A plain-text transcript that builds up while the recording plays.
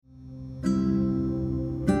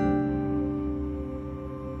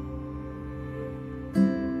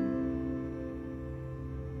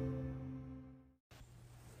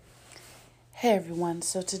Hey everyone,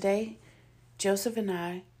 so today Joseph and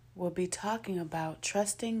I will be talking about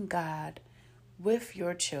trusting God with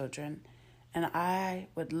your children, and I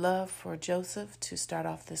would love for Joseph to start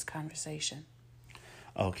off this conversation.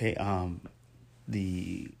 Okay.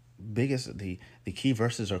 The the key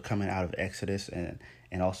verses are coming out of Exodus, and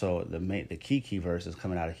also the key verse is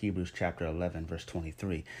coming out of Hebrews chapter 11 verse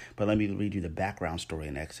 23. But let me read you the background story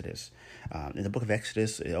in Exodus. In the book of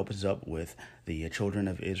Exodus, it opens up with the children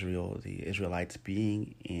of Israel, the Israelites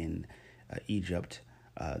being in Egypt.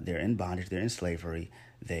 They're in bondage. They're in slavery.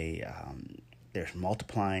 They're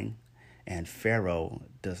multiplying. And Pharaoh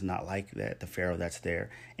does not like that, the Pharaoh that's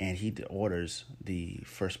there, and he orders the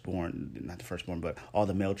firstborn, not the firstborn, but all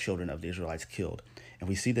the male children of the Israelites killed. And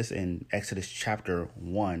we see this in Exodus chapter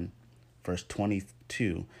 1, verse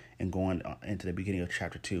 22, and going into the beginning of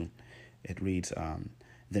chapter 2. It reads,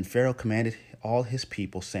 Then Pharaoh commanded all his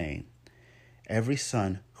people, saying, Every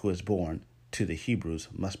son who is born to the Hebrews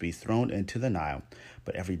must be thrown into the Nile,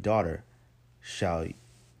 but every daughter shall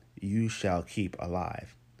keep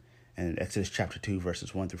alive. And Exodus chapter 2,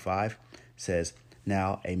 verses 1 through 5 says,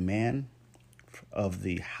 Now a man of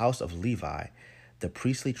the house of Levi, the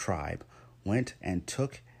priestly tribe, went and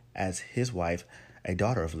took as his wife a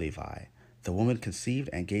daughter of Levi. The woman conceived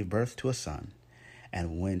and gave birth to a son.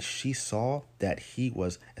 And when she saw that he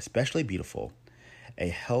was especially beautiful,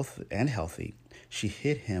 healthy, she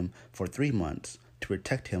hid him for 3 months to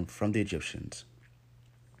protect him from the Egyptians.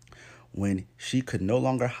 When she could no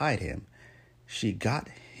longer hide him, she got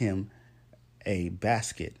him a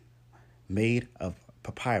basket made of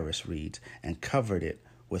papyrus reeds and covered it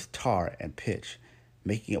with tar and pitch,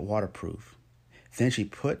 making it waterproof. Then she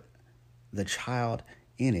put the child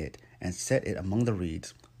in it and set it among the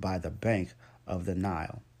reeds by the bank of the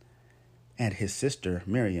Nile. And his sister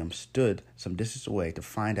Miriam stood some distance away to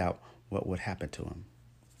find out what would happen to him.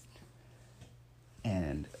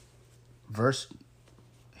 And verse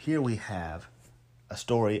here we have a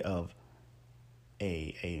story of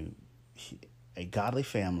a godly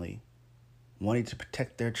family wanting to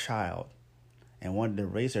protect their child and wanting to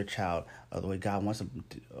raise their child the way God wanted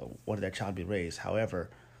that child to be raised.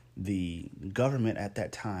 However, the government at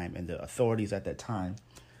that time and the authorities at that time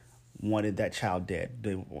wanted that child dead.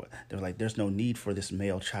 They were like, there's no need for this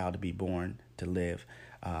male child to be born to live.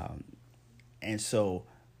 And so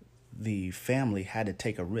the family had to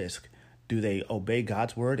take a risk. Do they obey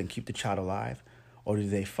God's word and keep the child alive? Or do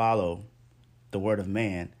they follow the word of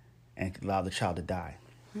man and allow the child to die?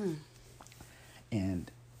 And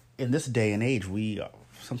in this day and age, we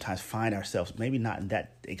sometimes find ourselves maybe not in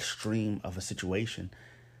that extreme of a situation,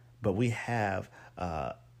 but we have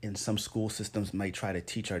in some school systems might try to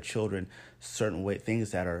teach our children certain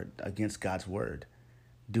things that are against God's word.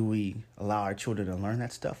 Do we allow our children to learn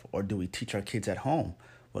that stuff, or do we teach our kids at home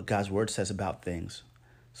what God's word says about things?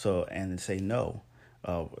 And say no.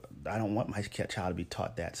 I don't want my child to be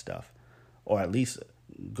taught that stuff, or at least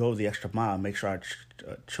go the extra mile and make sure our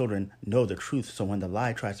children know the truth. So when the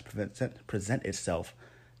lie tries to present itself,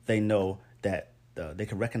 they know that they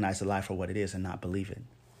can recognize the lie for what it is and not believe it.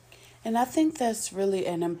 And I think that's really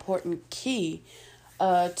an important key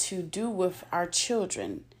to do with our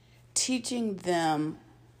children, teaching them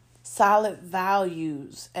solid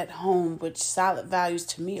values at home, which solid values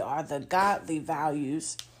to me are the godly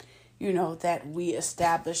values, that we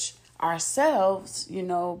establish ourselves,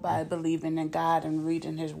 by believing in God and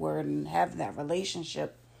reading his word and having that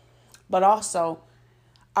relationship. But also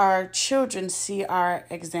our children see our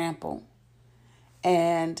example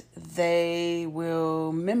and they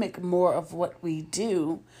will mimic more of what we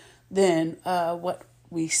do than what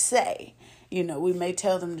we say. We may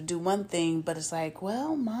tell them to do one thing, but it's like,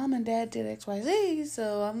 well, mom and dad did X, Y, Z,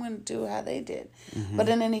 so I'm going to do how they did. Mm-hmm. But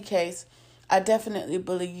in any case, I definitely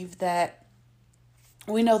believe that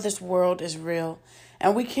we know this world is real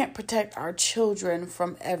and we can't protect our children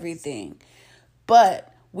from everything,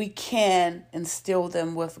 but we can instill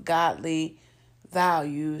them with godly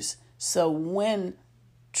values. So when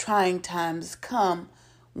trying times come,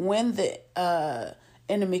 when the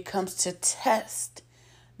enemy comes to test,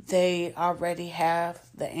 they already have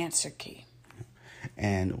the answer key.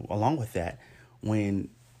 And along with that, when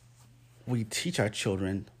we teach our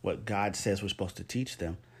children what God says we're supposed to teach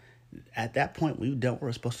them, at that point we've done what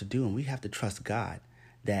we're supposed to do, and we have to trust God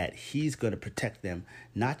that he's going to protect them,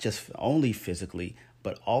 not just only physically,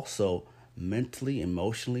 but also mentally,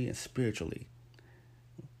 emotionally, and spiritually.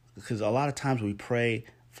 Because a lot of times we pray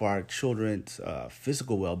for our children's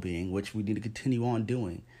physical well-being, which we need to continue on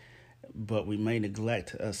doing. But we may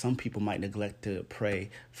neglect, some people might neglect to pray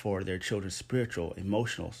for their children's spiritual,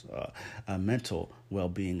 emotional, mental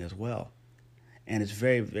well-being as well. And it's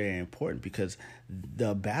very, very important because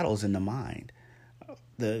the battle's in the mind.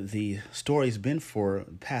 The story's been for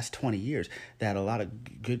the past 20 years that a lot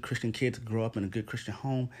of good Christian kids grow up in a good Christian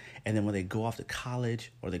home, and then when they go off to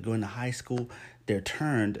college or they go into high school, they're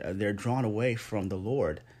drawn away from the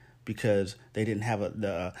Lord because they didn't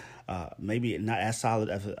have maybe not as solid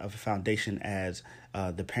of a foundation as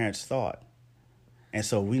the parents thought. And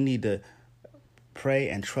so we need to pray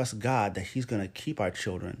and trust God that he's going to keep our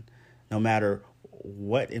children no matter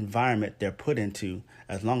what environment they're put into,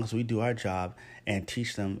 as long as we do our job and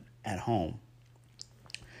teach them at home.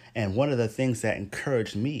 And one of the things that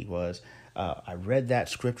encouraged me was I read that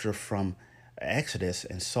scripture from Exodus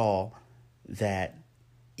and saw that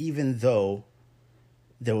even though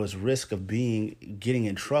there was risk of getting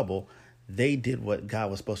in trouble, they did what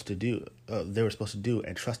God was supposed to do. They were supposed to do,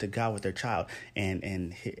 and trusted God with their child,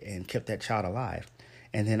 and kept that child alive.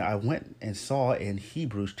 And then I went and saw in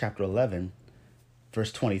Hebrews chapter 11,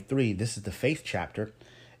 verse 23. This is the faith chapter.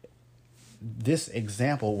 This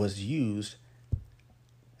example was used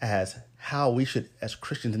as how we should, as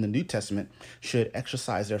Christians in the New Testament, should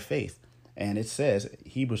exercise their faith. And it says,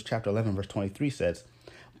 Hebrews chapter 11, verse 23 says,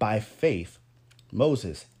 by faith,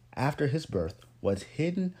 Moses, after his birth, was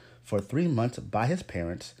hidden for 3 months by his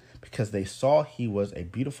parents because they saw he was a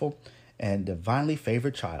beautiful and divinely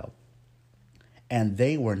favored child. And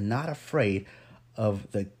they were not afraid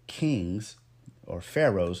of the king's or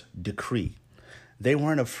Pharaoh's decree. They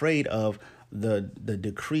weren't afraid of the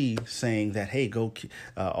decree saying that, hey, go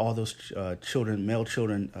all those male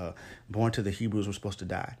children born to the Hebrews were supposed to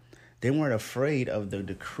die. They weren't afraid of the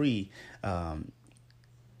decree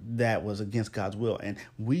that was against God's will. And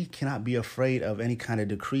we cannot be afraid of any kind of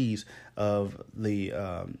decrees of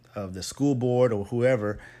the school board or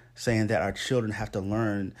whoever saying that our children have to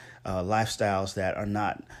learn lifestyles that are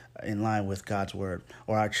not in line with God's word,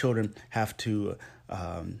 or our children have to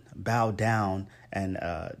bow down and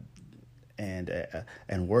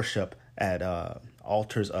worship at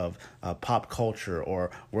altars of pop culture,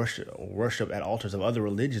 or worship at altars of other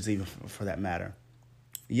religions, even for that matter.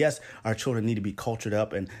 Yes, our children need to be cultured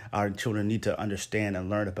up, and our children need to understand and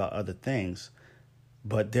learn about other things.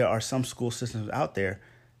 But there are some school systems out there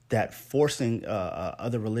that forcing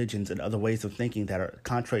other religions and other ways of thinking that are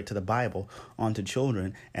contrary to the Bible onto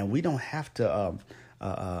children. And we don't have to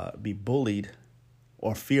be bullied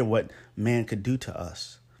or fear what man could do to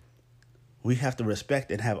us. We have to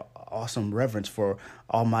respect and have awesome reverence for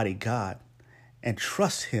Almighty God and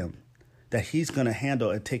trust him that he's going to handle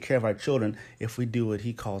and take care of our children if we do what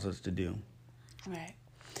he calls us to do. Right.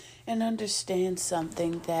 And understand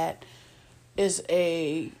something that is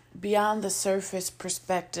a beyond the surface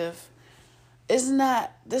perspective.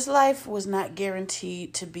 This life was not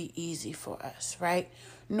guaranteed to be easy for us, right?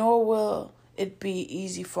 Nor will it be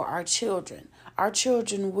easy for our children. Our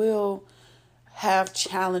children will have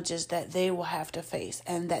challenges that they will have to face,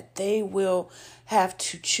 and that they will have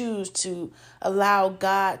to choose to allow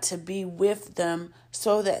God to be with them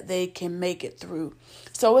so that they can make it through.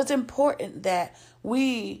 So it's important that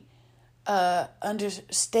we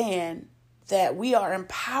understand that we are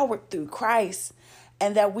empowered through Christ,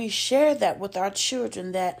 and that we share that with our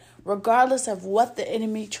children, that regardless of what the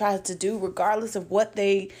enemy tries to do, regardless of what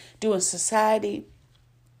they do in society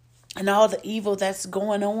and all the evil that's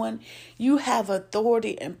going on, you have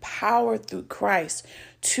authority and power through Christ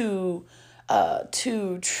to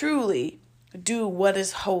truly do what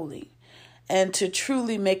is holy and to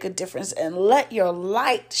truly make a difference and let your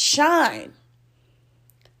light shine,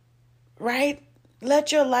 right?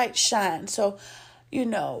 Let your light shine. So,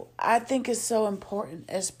 I think it's so important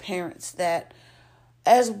as parents that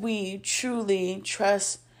as we truly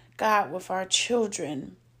trust God with our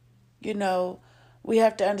children, we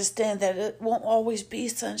have to understand that it won't always be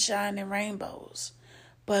sunshine and rainbows,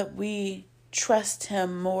 but we trust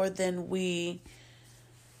him more than we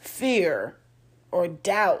fear or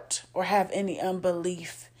doubt or have any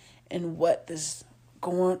unbelief in what this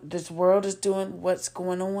world is doing, what's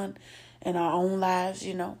going on in our own lives,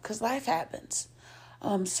 because life happens.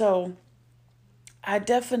 So I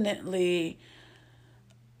definitely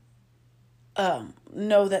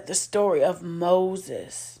know that the story of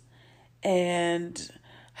Moses and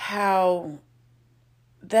how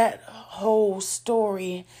that whole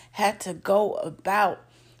story had to go about.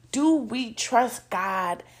 Do we trust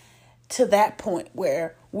God to that point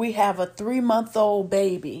where we have a 3-month-old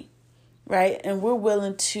baby, right? And we're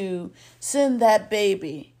willing to send that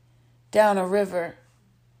baby down a river,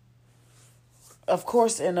 of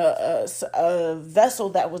course, in a vessel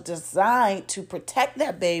that was designed to protect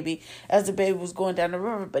that baby as the baby was going down the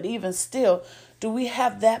river. But even still, do we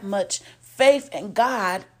have that much faith in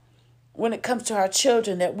God when it comes to our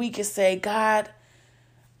children, that we can say, God,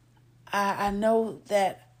 I know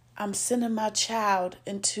that I'm sending my child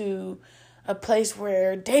into a place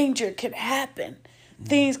where danger could happen.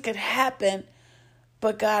 Things could happen.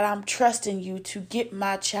 But God, I'm trusting you to get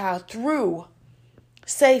my child through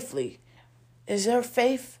safely. Is there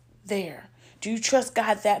faith there? Do you trust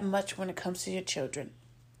God that much when it comes to your children?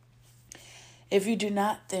 If you do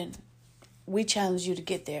not, then we challenge you to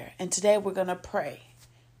get there. And today we're going to pray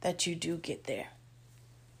that you do get there.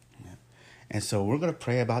 Yeah. And so we're going to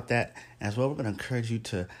pray about that as well. We're going to encourage you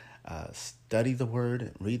to study the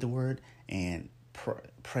word, read the word, and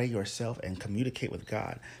pray yourself and communicate with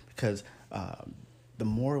God. Because the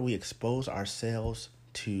more we expose ourselves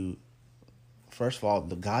to, first of all,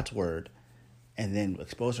 the God's word, and then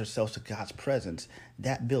expose ourselves to God's presence,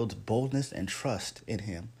 that builds boldness and trust in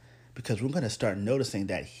him. Because we're going to start noticing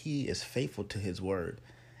that he is faithful to his word,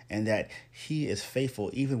 and that he is faithful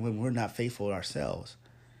even when we're not faithful ourselves.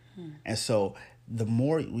 And so the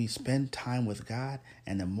more we spend time with God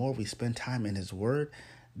and the more we spend time in his word,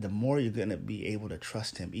 the more you're going to be able to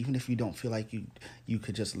trust him. Even if you don't feel like you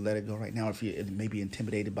could just let it go right now, if you may be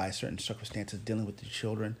intimidated by certain circumstances dealing with your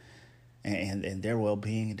children and their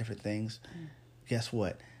well-being and different things, guess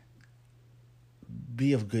what?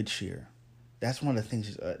 Be of good cheer. That's one of the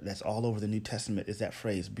things that's all over the New Testament is that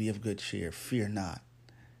phrase, be of good cheer, fear not.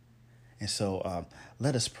 And so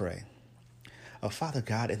let us pray. Father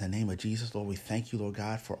God, in the name of Jesus, Lord, we thank you, Lord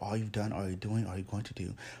God, for all you've done, all you're doing, all you're going to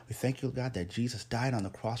do. We thank you, Lord God, that Jesus died on the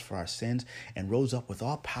cross for our sins and rose up with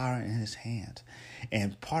all power in his hands.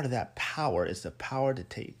 And part of that power is the power to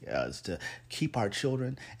to keep our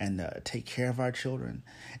children and take care of our children,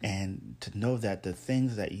 and to know that the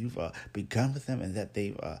things that you've begun with them and that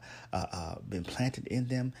they've been planted in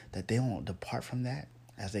them, that they won't depart from that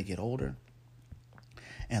as they get older.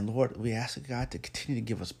 And Lord, we ask God to continue to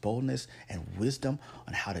give us boldness and wisdom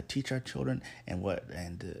on how to teach our children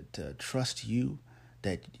and to trust you,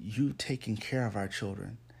 that you taking care of our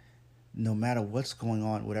children, no matter what's going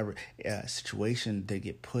on, whatever situation they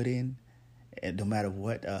get put in, and no matter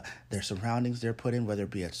what their surroundings they're put in, whether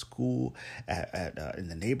it be at school, in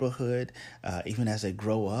the neighborhood, even as they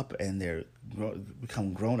grow up and they're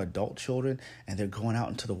become grown adult children and they're going out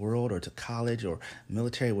into the world or to college or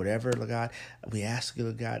military, whatever, Lord God, we ask you,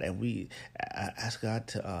 Lord God, and we ask God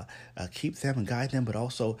to keep them and guide them, but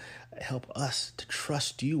also help us to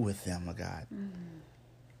trust you with them, Lord God.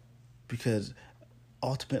 Because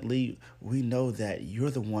ultimately we know that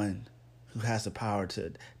you're the one who has the power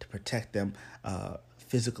to protect them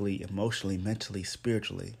physically, emotionally, mentally,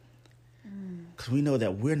 spiritually. Because we know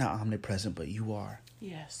that we're not omnipresent, but you are.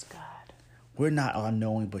 Yes, God. We're not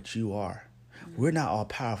all-knowing, but you are. We're not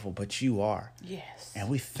all-powerful, but you are. Yes. And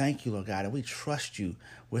we thank you, Lord God, and we trust you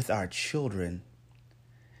with our children.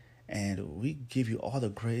 And we give you all the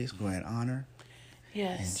grace, glory, and honor.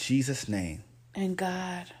 Yes. In Jesus' name. And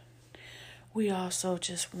God, we also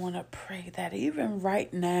just want to pray that even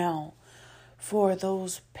right now, for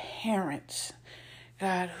those parents,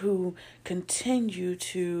 God, who continue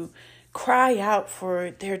to cry out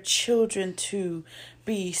for their children to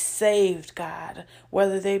be saved, God,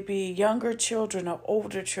 whether they be younger children or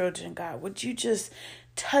older children, God, would you just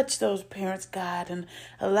touch those parents, God, and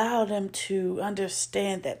allow them to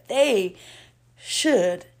understand that they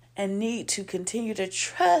should and need to continue to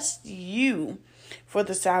trust you for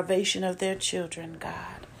the salvation of their children,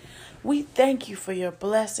 God. We thank you for your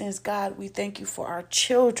blessings, God. We thank you for our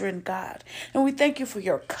children, God. And we thank you for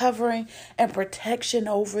your covering and protection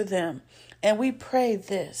over them. And we pray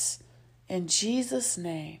this in Jesus'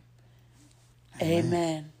 name.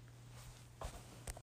 Amen.